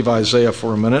here. Leave Isaiah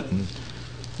for a minute and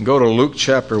go to Luke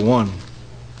chapter 1.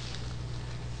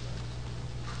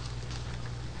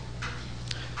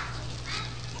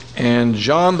 And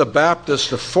John the Baptist,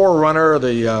 the forerunner,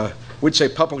 we'd say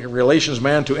public relations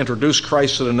man to introduce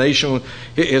Christ to the nation.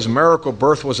 His miracle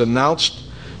birth was announced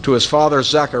to his father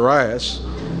Zacharias.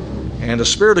 And the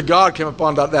Spirit of God came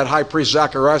upon that high priest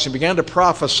Zacharias and began to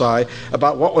prophesy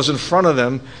about what was in front of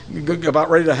them,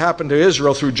 about ready to happen to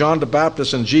Israel through John the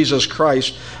Baptist and Jesus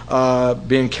Christ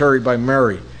being carried by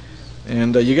Mary.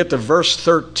 And you get to verse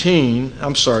 13,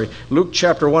 Luke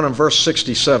chapter 1 and verse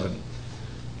 67.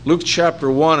 Luke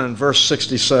chapter 1 and verse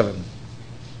 67.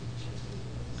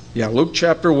 Yeah, Luke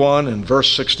chapter 1 and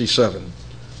verse 67.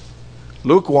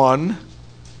 Luke 1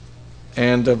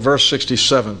 and verse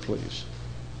 67, please.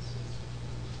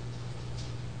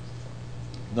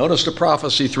 Notice the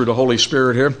prophecy through the Holy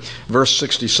Spirit here. Verse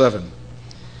 67.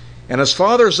 And his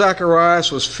father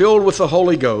Zacharias was filled with the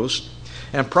Holy Ghost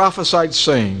and prophesied,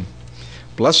 saying,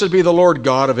 Blessed be the Lord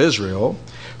God of Israel,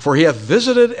 for he hath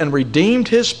visited and redeemed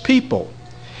his people,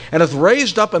 and hath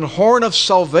raised up an horn of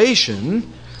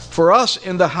salvation for us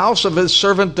in the house of his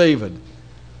servant David.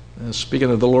 Speaking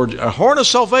of the Lord, a horn of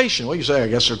salvation. What do you say? I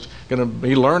guess it's going to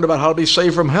be learned about how to be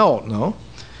saved from hell. No.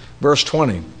 Verse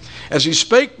 20. As he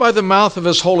spake by the mouth of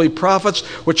his holy prophets,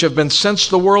 which have been since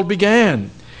the world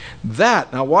began.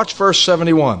 That, now watch verse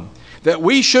 71, that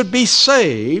we should be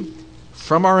saved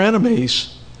from our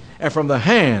enemies and from the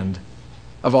hand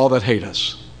of all that hate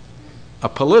us. We're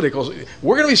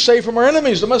going to be saved from our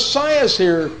enemies. The Messiah is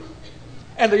here.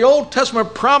 And the Old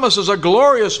Testament promises a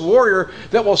glorious warrior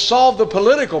that will solve the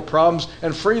political problems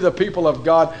and free the people of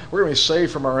God. We're going to be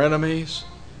saved from our enemies.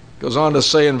 Goes on to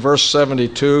say in verse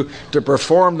 72, to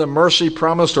perform the mercy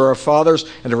promised to our fathers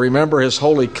and to remember his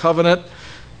holy covenant.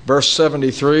 Verse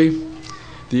 73,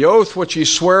 the oath which he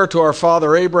sware to our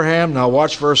father Abraham. Now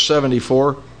watch verse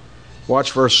 74.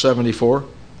 Watch verse 74.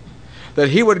 that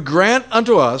he would grant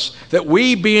unto us that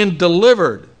we, being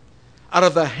delivered out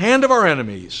of the hand of our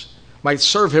enemies, might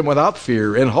serve him without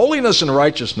fear, in holiness and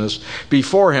righteousness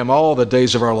before him all the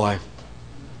days of our life.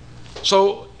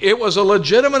 So it was a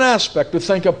legitimate aspect to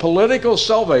think of political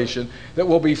salvation, that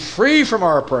we'll be free from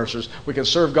our oppressors. We can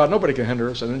serve God. Nobody can hinder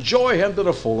us, and enjoy him to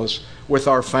the fullest with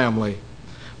our family.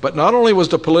 But not only was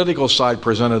the political side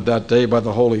presented that day by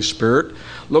the Holy Spirit,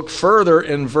 look further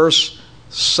in verse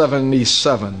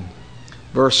 77.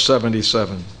 Verse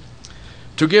 77.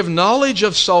 To give knowledge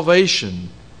of salvation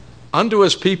unto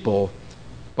his people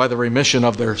by the remission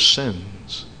of their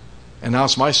sins. And now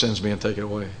it's my sins being taken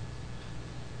away.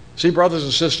 See, brothers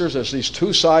and sisters, there's these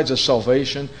two sides of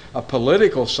salvation, a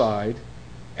political side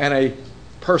and a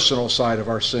personal side of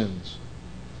our sins.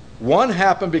 One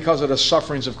happened because of the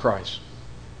sufferings of Christ.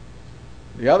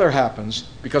 The other happens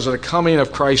because of the coming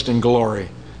of Christ in glory,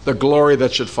 the glory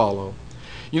that should follow.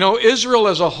 You know, Israel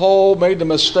as a whole made the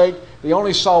mistake. They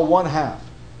only saw one half.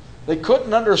 They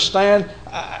couldn't understand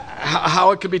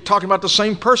how it could be talking about the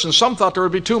same person. Some thought there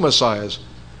would be two Messiahs.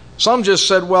 Some just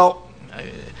said, well,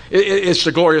 it's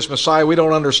the glorious Messiah. We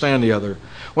don't understand the other.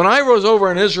 When I was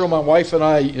over in Israel, my wife and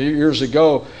I, years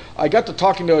ago, I got to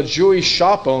talking to a Jewish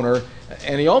shop owner,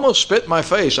 and he almost spit in my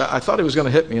face. I thought he was going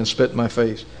to hit me and spit in my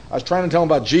face. I was trying to tell him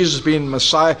about Jesus being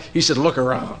Messiah. He said, look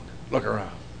around. Look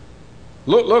around.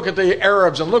 Look at the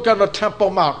Arabs and look on the Temple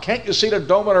Mount. Can't you see the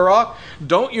Dome of the Rock?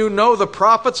 Don't you know the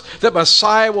prophets that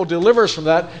Messiah will deliver us from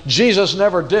that? Jesus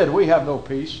never did. We have no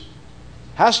peace.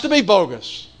 Has to be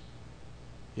bogus.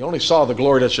 He only saw the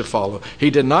glory that should follow. He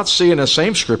did not see in the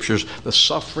same scriptures the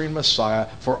suffering Messiah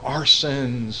for our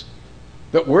sins.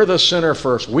 That we're the sinner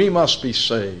first. We must be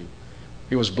saved.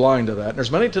 He was blind to that. And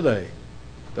there's many today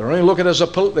that only look at it as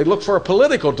they look for a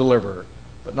political deliverer,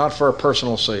 but not for a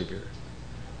personal Savior.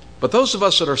 But those of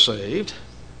us that are saved,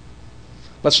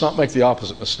 let's not make the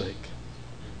opposite mistake.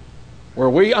 Where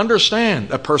we understand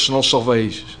a personal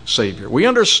Savior. We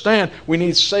understand we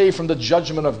need saved from the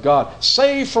judgment of God.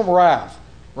 Saved from wrath.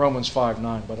 Romans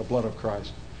 5:9, by the blood of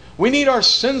Christ. We need our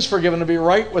sins forgiven to be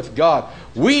right with God.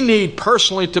 We need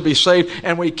personally to be saved,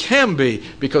 and we can be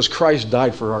because Christ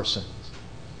died for our sins.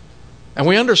 And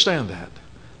we understand that.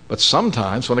 But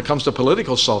sometimes when it comes to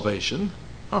political salvation,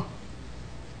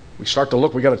 we start to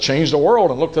look, we got to change the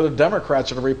world and look to the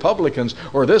Democrats or the Republicans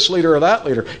or this leader or that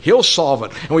leader. He'll solve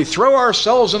it. And we throw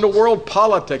ourselves into world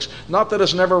politics. Not that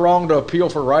it's never wrong to appeal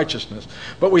for righteousness,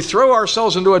 but we throw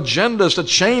ourselves into agendas to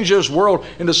change this world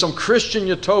into some Christian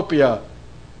utopia.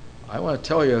 I want to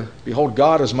tell you, behold,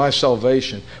 God is my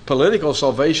salvation. Political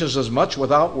salvation is as much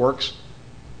without works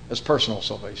as personal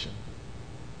salvation.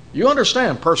 You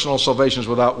understand personal salvation is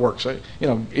without works.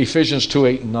 Ephesians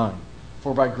 2:8 and 9.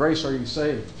 For by grace are you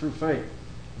saved through faith.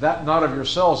 That not of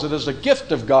yourselves, it is the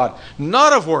gift of God,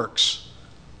 not of works,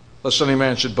 lest any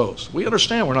man should boast. We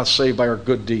understand we're not saved by our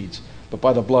good deeds, but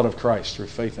by the blood of Christ through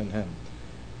faith in him.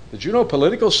 Did you know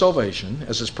political salvation,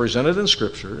 as it's presented in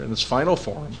Scripture in its final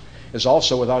form, is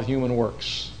also without human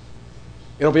works?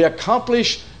 It'll be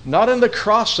accomplished not in the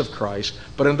cross of Christ,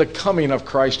 but in the coming of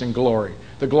Christ in glory,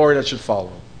 the glory that should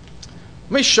follow.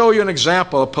 Let me show you an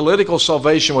example of political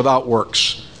salvation without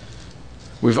works.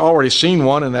 We've already seen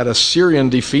one in that Assyrian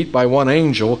defeat by one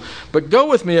angel. But go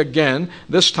with me again,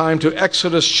 this time to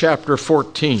Exodus chapter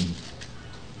 14.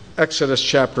 Exodus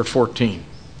chapter 14.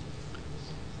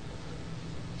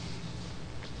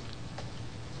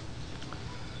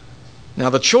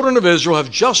 Now the children of Israel have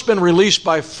just been released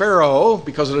by Pharaoh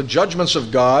because of the judgments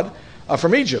of God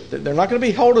from Egypt. They're not going to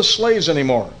be held as slaves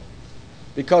anymore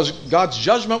because God's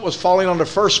judgment was falling on the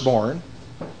firstborn.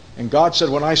 And God said,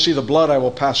 when I see the blood, I will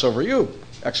pass over you.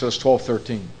 Exodus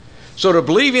 12:13. So the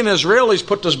believing Israelis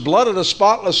put this blood of the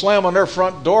spotless lamb on their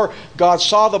front door. God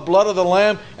saw the blood of the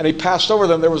lamb and he passed over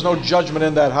them. There was no judgment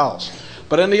in that house.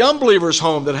 But in the unbeliever's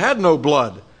home that had no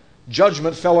blood,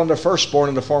 judgment fell on the firstborn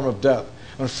in the form of death.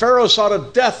 When Pharaoh saw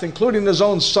the death, including his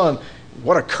own son,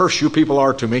 what a curse you people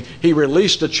are to me, he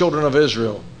released the children of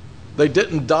Israel. They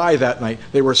didn't die that night.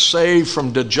 They were saved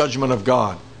from the judgment of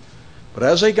God. But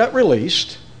as they got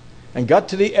released and got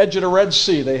to the edge of the Red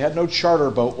Sea, they had no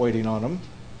charter boat waiting on them.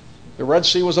 The Red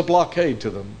Sea was a blockade to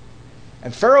them.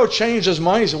 And Pharaoh changed his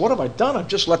mind. He said, what have I done? I've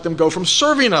just let them go from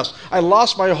serving us. I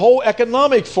lost my whole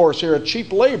economic force here at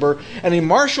cheap labor. And he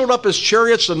marshaled up his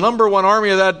chariots, the number one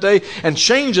army of that day, and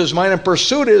changed his mind and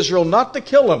pursued Israel not to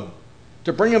kill him,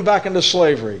 to bring him back into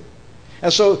slavery.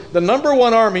 And so the number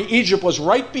one army, Egypt, was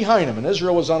right behind him, and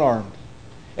Israel was unarmed.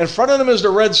 In front of them is the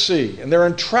Red Sea, and they're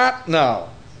entrapped now.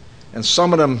 And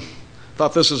some of them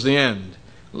thought this is the end.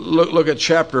 Look at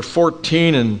chapter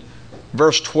 14 and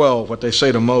verse 12, what they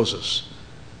say to Moses.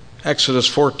 Exodus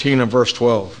 14 and verse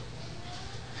 12.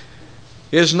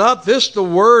 Is not this the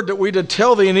word that we did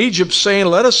tell thee in Egypt, saying,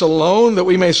 let us alone, that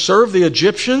we may serve the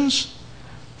Egyptians?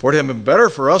 For it had been better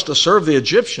for us to serve the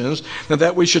Egyptians than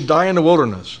that we should die in the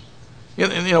wilderness.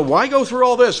 And why go through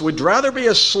all this? We'd rather be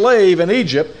a slave in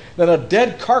Egypt than a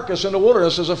dead carcass in the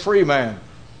wilderness as a free man.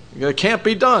 It can't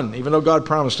be done, even though God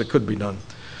promised it could be done.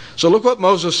 So look what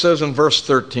Moses says in verse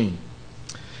 13.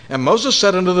 And Moses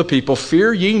said unto the people,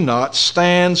 fear ye not,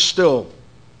 stand still,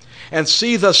 and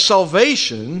see the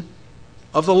salvation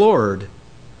of the Lord,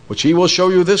 which he will show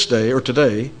you this day, or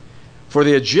today. For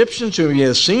the Egyptians whom ye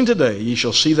have seen today, ye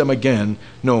shall see them again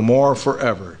no more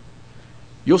forever.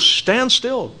 You'll stand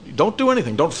still. Don't do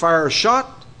anything. Don't fire a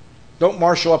shot. Don't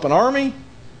marshal up an army.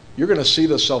 You're going to see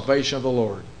the salvation of the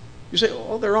Lord. You say,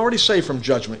 oh, they're already saved from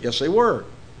judgment. Yes, they were.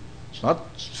 It's not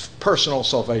personal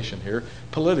salvation here,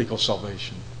 political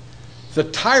salvation. The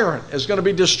tyrant is going to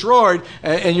be destroyed,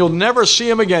 and you'll never see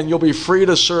him again. You'll be free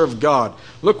to serve God.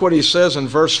 Look what he says in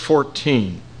verse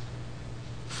 14.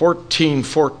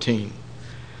 14:14.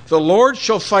 The Lord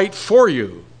shall fight for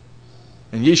you,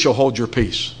 and ye shall hold your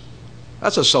peace.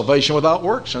 That's a salvation without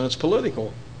works, and it's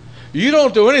political. You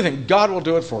don't do anything, God will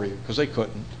do it for you, because they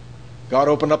couldn't. God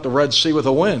opened up the Red Sea with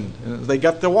a wind, and they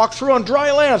got to walk through on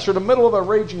dry land through the middle of a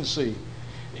raging sea.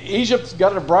 Egypt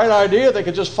got a bright idea. They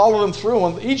could just follow them through.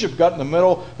 When Egypt got in the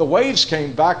middle, the waves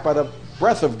came back by the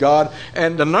breath of God,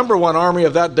 and the number one army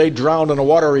of that day drowned in a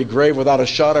watery grave without a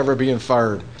shot ever being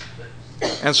fired.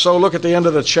 And so look at the end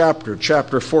of the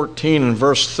chapter 14 and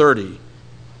verse 30.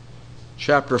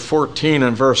 Chapter 14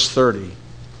 and verse 30.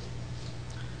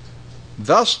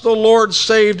 Thus the Lord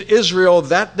saved Israel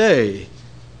that day.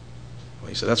 Well,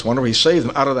 he said, that's wonderful. He saved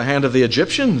them out of the hand of the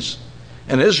Egyptians.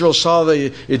 And Israel saw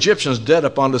the Egyptians dead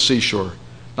upon the seashore.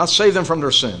 Not save them from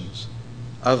their sins,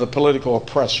 out of the political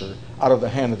oppressor, out of the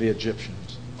hand of the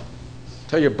Egyptians. I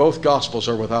tell you, both gospels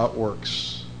are without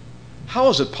works. How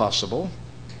is it possible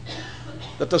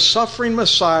that the suffering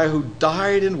Messiah who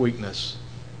died in weakness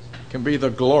can be the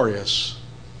glorious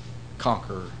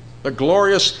conqueror, the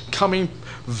glorious coming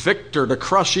victor to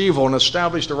crush evil and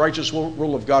establish the righteous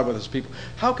rule of God with his people?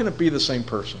 How can it be the same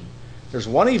person? There's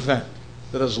one event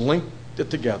that has linked it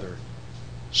together.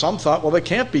 Some thought, well, it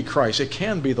can't be Christ. It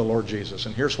can be the Lord Jesus,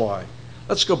 and here's why.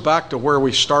 Let's go back to where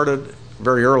we started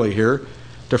very early here,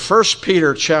 to 1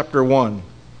 Peter chapter 1.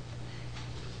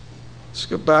 Let's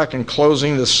go back in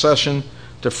closing this session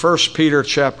to 1 Peter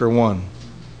chapter 1.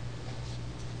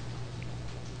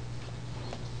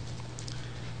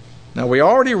 Now, we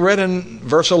already read in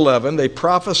verse 11, they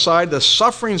prophesied the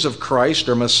sufferings of Christ,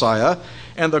 or Messiah,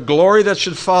 and the glory that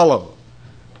should follow.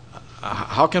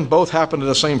 How can both happen to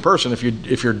the same person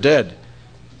if you're dead?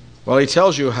 Well, he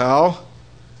tells you how.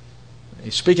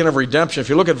 He's speaking of redemption. If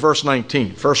you look at verse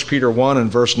 19, 1 Peter 1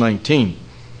 and verse 19.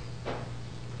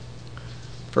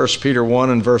 1 Peter 1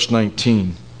 and verse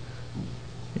 19.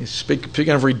 He's speaking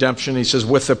of redemption. He says,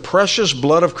 with the precious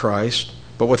blood of Christ,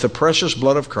 but with the precious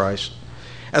blood of Christ,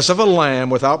 as of a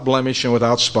lamb without blemish and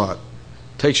without spot.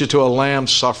 Takes you to a lamb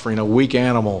suffering, a weak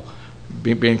animal,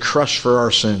 being crushed for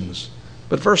our sins.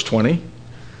 But verse 20,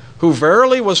 who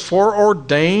verily was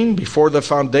foreordained before the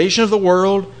foundation of the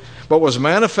world, but was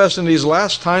manifest in these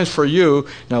last times for you.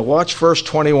 Now watch verse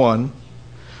 21.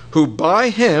 Who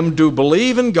by him do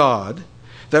believe in God,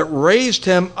 that raised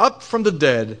him up from the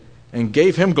dead and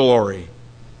gave him glory,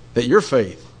 that your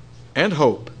faith and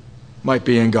hope might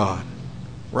be in God.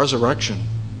 Resurrection.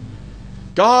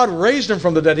 God raised him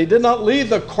from the dead. He did not leave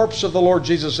the corpse of the Lord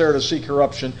Jesus there to see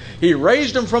corruption. He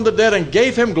raised him from the dead and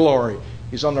gave him glory.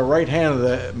 He's on the right hand of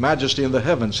the majesty in the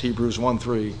heavens, Hebrews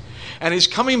 1:3. And he's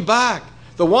coming back.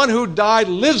 The one who died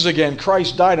lives again.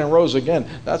 Christ died and rose again.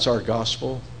 That's our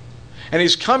gospel. And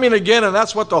he's coming again, and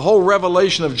that's what the whole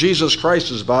revelation of Jesus Christ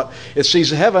is about. It sees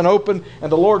heaven open, and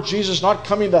the Lord Jesus not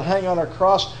coming to hang on a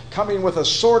cross, coming with a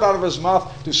sword out of his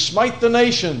mouth to smite the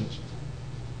nations.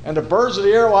 And the birds of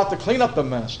the air will have to clean up the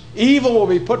mess. Evil will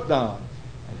be put down,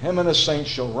 and him and his saints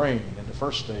shall reign in the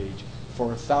first stage for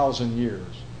 1,000 years.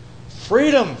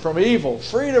 Freedom from evil,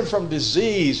 freedom from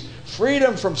disease,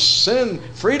 freedom from sin,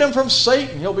 freedom from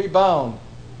Satan. He'll be bound.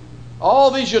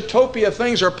 All these utopia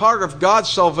things are part of God's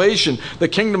salvation, the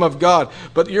kingdom of God.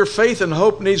 But your faith and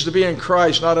hope needs to be in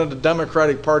Christ, not in the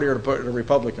Democratic Party or the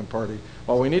Republican Party.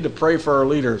 Well, we need to pray for our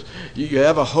leaders. You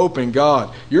have a hope in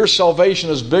God. Your salvation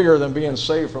is bigger than being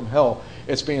saved from hell.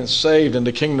 It's being saved in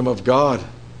the kingdom of God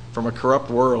from a corrupt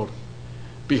world.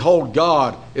 Behold,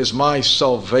 God is my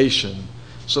salvation.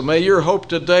 So may your hope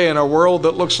today in a world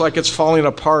that looks like it's falling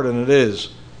apart, and it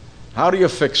is. How do you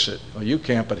fix it? Well, you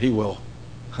can't, but he will.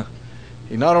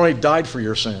 He not only died for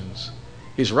your sins,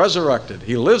 He's resurrected.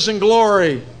 He lives in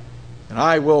glory. And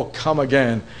I will come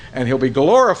again, and he'll be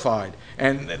glorified.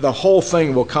 And the whole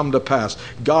thing will come to pass.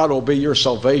 God will be your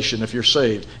salvation if you're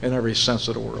saved in every sense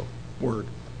of the word.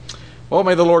 Well,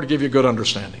 may the Lord give you good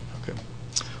understanding. Okay.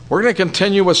 We're going to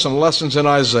continue with some lessons in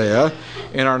Isaiah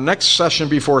in our next session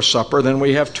before supper. Then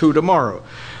we have 2 tomorrow.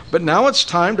 But now it's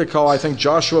time to call, I think,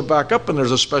 Joshua back up, and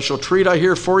there's a special treat I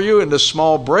hear for you in this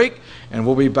small break, and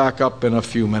we'll be back up in a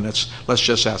few minutes. Let's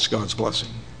just ask God's blessing.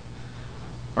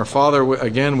 Our Father,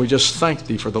 again, we just thank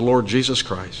Thee for the Lord Jesus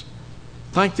Christ.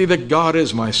 Thank Thee that God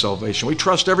is my salvation. We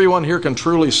trust everyone here can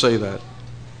truly say that.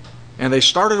 And they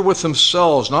started with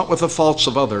themselves, not with the faults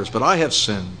of others, but I have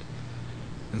sinned,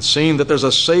 and seen that there's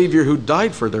a Savior who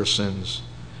died for their sins.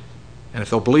 And if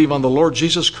they'll believe on the Lord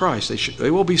Jesus Christ,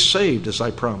 they will be saved, as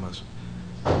I promised.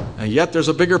 And yet there's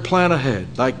a bigger plan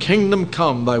ahead. Thy kingdom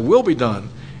come, Thy will be done,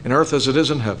 in earth as it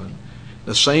is in heaven.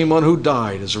 The same one who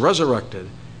died is resurrected,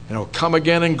 and he'll come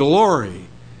again in glory,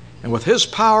 and with his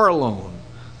power alone,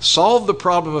 solve the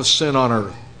problem of sin on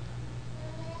earth,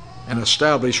 and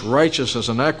establish righteousness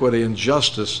and equity and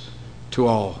justice to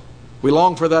all. We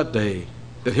long for that day,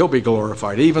 that he'll be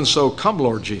glorified. Even so, come,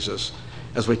 Lord Jesus,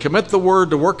 as we commit the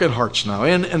word to work in hearts now,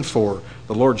 in and for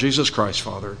the Lord Jesus Christ,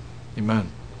 Father. Amen.